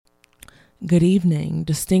Good evening,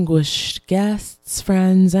 distinguished guests,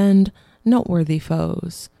 friends, and noteworthy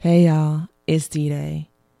foes. Hey y'all, it's D-Day,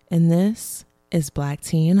 and this is Black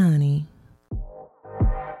Tea and Honey.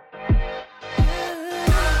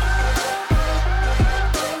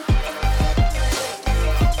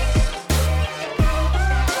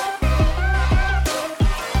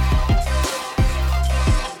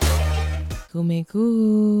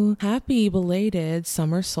 𝐁𝐋𝐀𝐂𝐊. Happy belated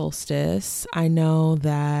summer solstice. I know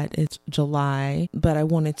that it's July, but I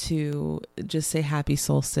wanted to just say happy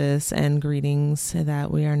solstice and greetings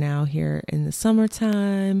that we are now here in the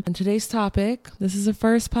summertime. And today's topic, this is the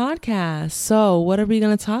first podcast. So what are we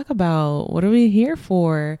going to talk about? What are we here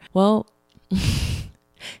for? Well,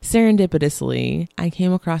 serendipitously, I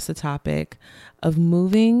came across the topic of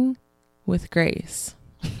moving with grace.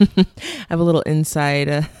 I have a little inside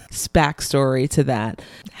backstory to that,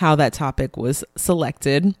 how that topic was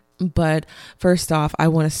selected. But first off, I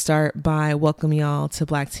want to start by welcoming y'all to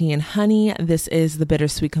Black Tea and Honey. This is the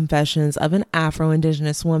bittersweet confessions of an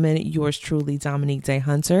Afro-Indigenous woman, yours truly, Dominique Daye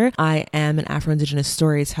Hunter. I am an Afro-Indigenous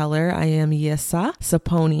storyteller. I am Yesa,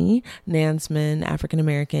 Saponi, Nansman,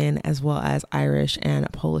 African-American, as well as Irish and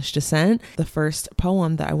Polish descent. The first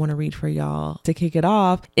poem that I want to read for y'all to kick it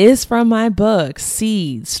off is from my book,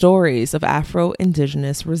 Seed, Stories of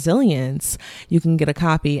Afro-Indigenous Resilience. You can get a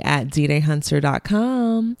copy at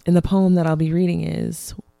ddayhunter.com. And the poem that I'll be reading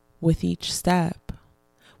is, with each step,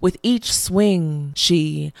 with each swing,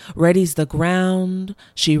 she readies the ground,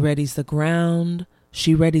 she readies the ground,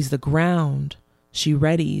 she readies the ground, she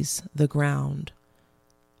readies the ground.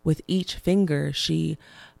 With each finger, she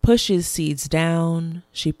pushes seeds down,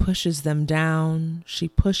 she pushes them down, she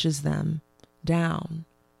pushes them down,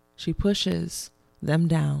 she pushes them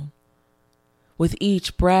down. With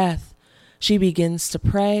each breath, she begins to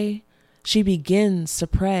pray. She begins to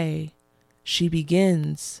pray. She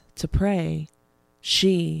begins to pray.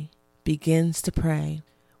 She begins to pray.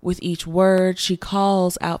 With each word, she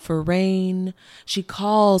calls out for rain. She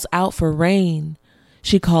calls out for rain.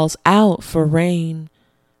 She calls out for rain.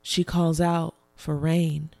 She calls out for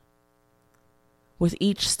rain. With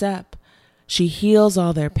each step, she heals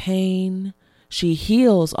all their pain. She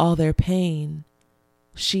heals all their pain.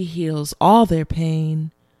 She heals all their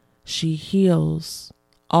pain. She heals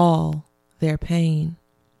all their pain.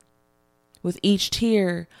 With each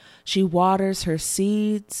tear, she waters her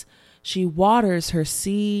seeds. She waters her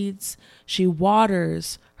seeds. She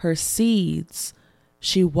waters her seeds.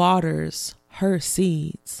 She waters her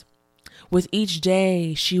seeds. With each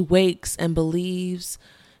day, she wakes and believes.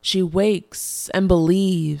 She wakes and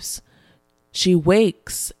believes. She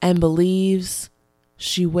wakes and believes.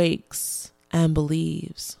 She wakes and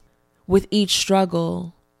believes. With each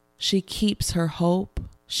struggle, she keeps her hope.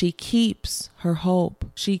 She keeps her hope.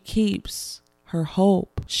 She keeps her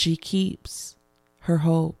hope. She keeps her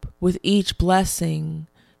hope. With each blessing,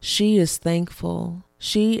 she is thankful.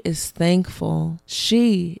 She is thankful.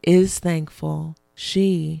 She is thankful.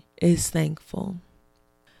 She is thankful.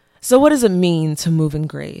 So what does it mean to move in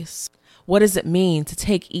grace? What does it mean to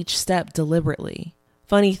take each step deliberately?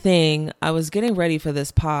 Funny thing, I was getting ready for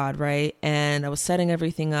this pod, right? And I was setting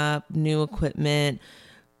everything up, new equipment,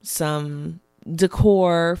 some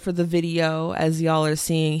decor for the video, as y'all are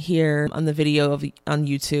seeing here on the video on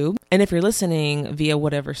YouTube. And if you're listening via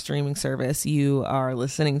whatever streaming service you are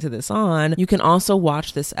listening to this on, you can also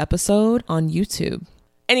watch this episode on YouTube.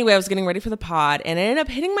 Anyway, I was getting ready for the pod and I ended up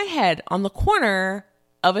hitting my head on the corner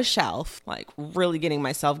of a shelf, like really getting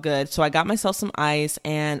myself good. So I got myself some ice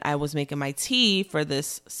and I was making my tea for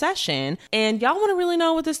this session. And y'all want to really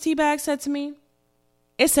know what this tea bag said to me?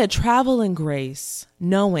 It said, travel in grace,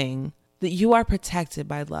 knowing that you are protected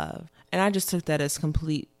by love. And I just took that as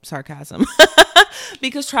complete sarcasm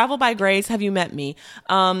because travel by grace. Have you met me?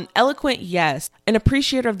 Eloquent? Yes. An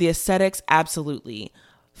appreciator of the aesthetics? Absolutely.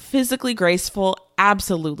 Physically graceful?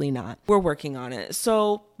 Absolutely not. We're working on it.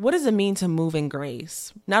 So what does it mean to move in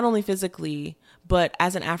grace? Not only physically, but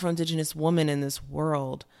as an Afro-Indigenous woman in this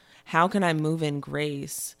world, how can I move in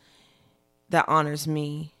grace that honors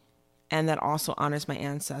me and that also honors my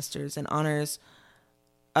ancestors and honors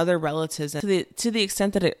other relatives, and to the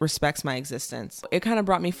extent that it respects my existence? It kind of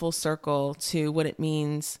brought me full circle to what it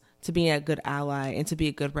means to be a good ally and to be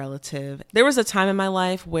a good relative. There was a time in my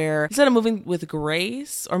life where instead of moving with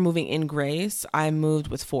grace or moving in grace, I moved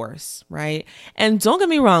with force, right? And don't get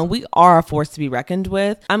me wrong, we are a force to be reckoned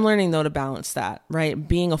with. I'm learning though to balance that, right?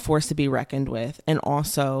 Being a force to be reckoned with and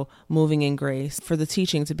also moving in grace for the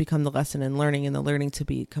teaching to become the lesson in learning and the learning to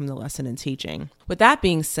become the lesson in teaching. With that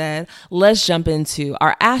being said, let's jump into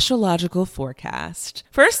our astrological forecast.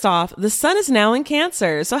 First off, the sun is now in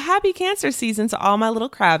Cancer. So happy Cancer season to all my little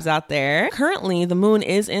crabs out there. Currently, the moon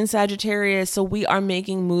is in Sagittarius, so we are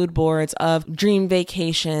making mood boards of dream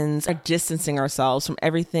vacations, are distancing ourselves from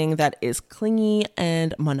everything that is clingy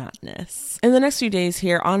and monotonous. In the next few days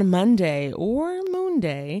here on Monday or Moon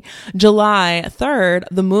Day, July 3rd,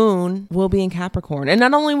 the moon will be in Capricorn. And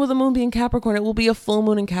not only will the moon be in Capricorn, it will be a full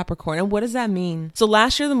moon in Capricorn. And what does that mean? So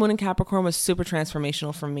last year, the moon in Capricorn was super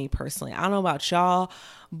transformational for me personally. I don't know about y'all,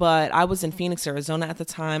 but I was in Phoenix, Arizona at the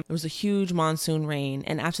time. There was a huge monsoon rain.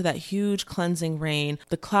 And after that huge cleansing rain,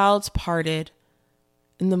 the clouds parted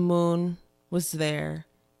and the moon was there,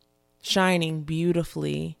 shining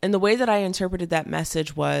beautifully. And the way that I interpreted that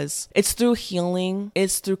message was, it's through healing,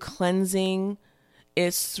 it's through cleansing,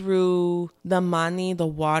 it's through the mani, the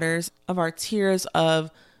waters of our tears of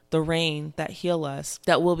the rain that heal us,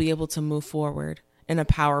 that we'll be able to move forward in a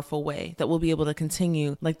powerful way, that we'll be able to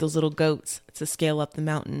continue like those little goats to scale up the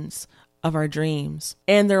mountains of our dreams.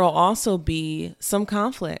 And there will also be some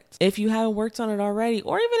conflict if you haven't worked on it already,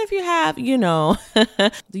 or even if you have,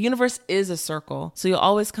 the universe is a circle. So you'll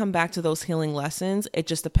always come back to those healing lessons. It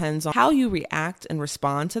just depends on how you react and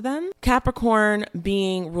respond to them. Capricorn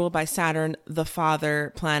being ruled by Saturn, the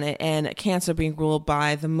father planet, and Cancer being ruled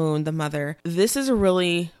by the moon, the mother. This is a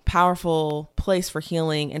really powerful place for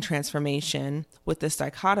healing and transformation with this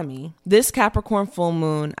dichotomy. This Capricorn full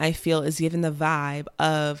moon, I feel, is given the vibe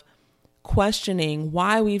of questioning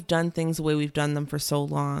why we've done things the way we've done them for so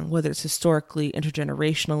long, whether it's historically,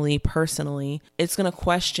 intergenerationally, personally. It's going to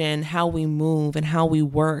question how we move and how we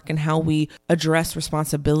work and how we address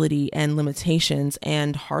responsibility and limitations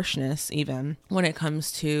and harshness, even when it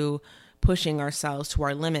comes to pushing ourselves to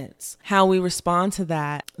our limits, how we respond to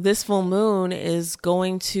that. This full moon is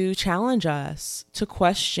going to challenge us to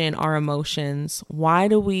question our emotions. Why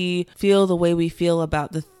do we feel the way we feel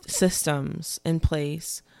about the systems in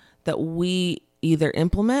place that we either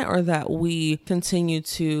implement or that we continue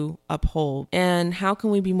to uphold? And how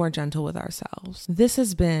can we be more gentle with ourselves? This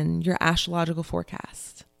has been your astrological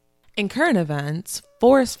forecast. In current events,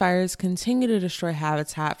 forest fires continue to destroy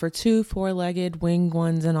habitat for 2 4-legged, winged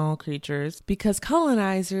ones, and all creatures because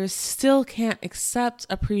colonizers still can't accept,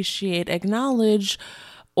 appreciate, acknowledge,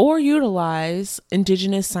 or utilize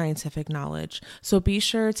indigenous scientific knowledge. So be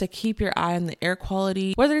sure to keep your eye on the air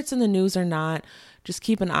quality, whether it's in the news or not. Just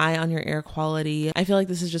keep an eye on your air quality. I feel like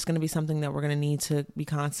this is just going to be something that we're going to need to be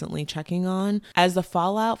constantly checking on as the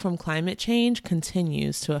fallout from climate change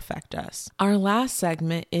continues to affect us. Our last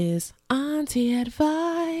segment is Auntie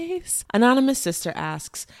Advice. Anonymous Sister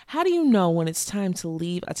asks, how do you know when it's time to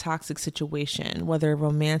leave a toxic situation, whether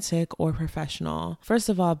romantic or professional? First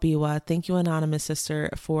of all, Biwa, thank you, Anonymous Sister,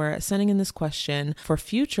 for sending in this question. For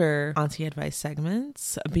future Auntie Advice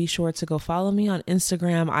segments, be sure to go follow me on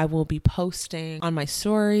Instagram. I will be posting on my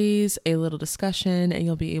stories a little discussion, and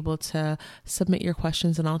you'll be able to submit your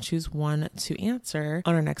questions, and I'll choose one to answer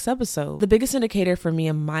on our next episode. The biggest indicator for me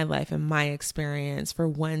in my life and my experience for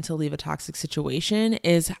when to leave a toxic situation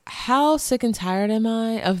is how sick and tired am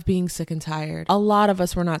I of being sick and tired. A lot of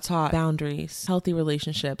us were not taught boundaries, healthy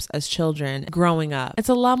relationships as children growing up. It's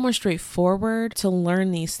a lot more straightforward to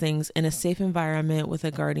learn these things in a safe environment with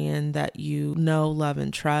a guardian that you know, love,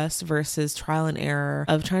 and trust versus trial and error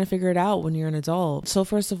of trying to figure it out when you're an adult. So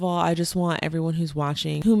first of all, I just want everyone who's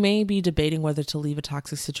watching who may be debating whether to leave a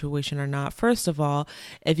toxic situation or not. First of all,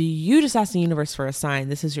 if you just ask the universe for a sign,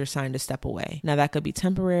 this is your sign to step away. Now that could be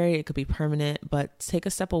temporary, it could be permanent, but take a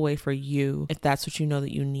step away for you if that's what you know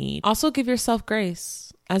that you need. Also, give yourself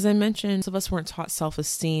grace. As I mentioned, some of us weren't taught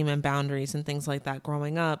self-esteem and boundaries and things like that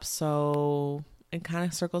growing up. So it kind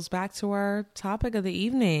of circles back to our topic of the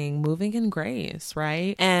evening, moving in grace,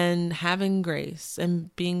 right? And having grace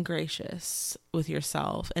and being gracious with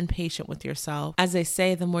yourself and patient with yourself. As they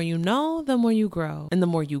say, the more you know, the more you grow. And the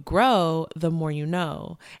more you grow, the more you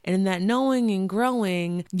know. And in that knowing and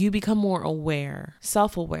growing, you become more aware,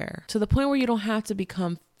 self-aware, to the point where you don't have to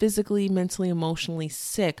become physically, mentally, emotionally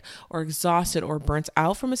sick or exhausted or burnt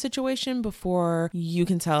out from a situation before you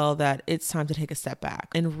can tell that it's time to take a step back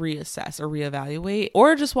and reassess or reevaluate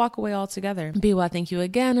or just walk away altogether. Biwa, thank you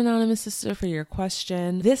again, Anonymous Sister, for your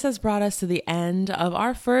question. This has brought us to the end of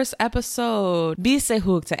our first episode.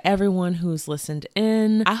 Bisehuk to everyone who's listened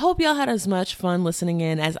in. I hope y'all had as much fun listening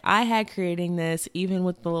in as I had creating this, even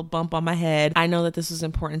with the little bump on my head. I know that this was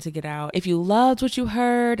important to get out. If you loved what you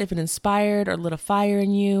heard, if it inspired or lit a fire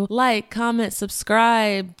in you, like, comment,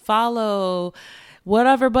 subscribe, follow,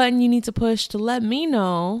 whatever button you need to push to let me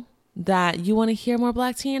know that you want to hear more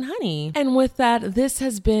Black Tea and Honey. And with that, this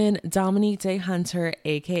has been Dominique Daye Hunter,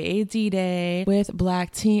 aka D-Day, with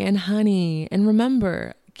Black Tea and Honey. And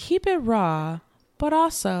remember, keep it raw, but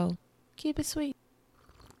also keep it sweet.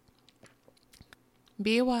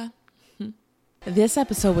 Biwa. This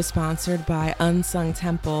episode was sponsored by Unsung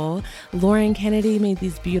Temple. Lauren Kennedy made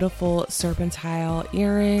these beautiful serpentile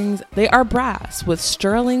earrings. They are brass with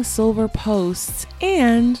sterling silver posts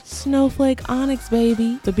and snowflake onyx,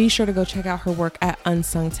 baby. So be sure to go check out her work at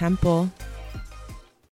Unsung Temple.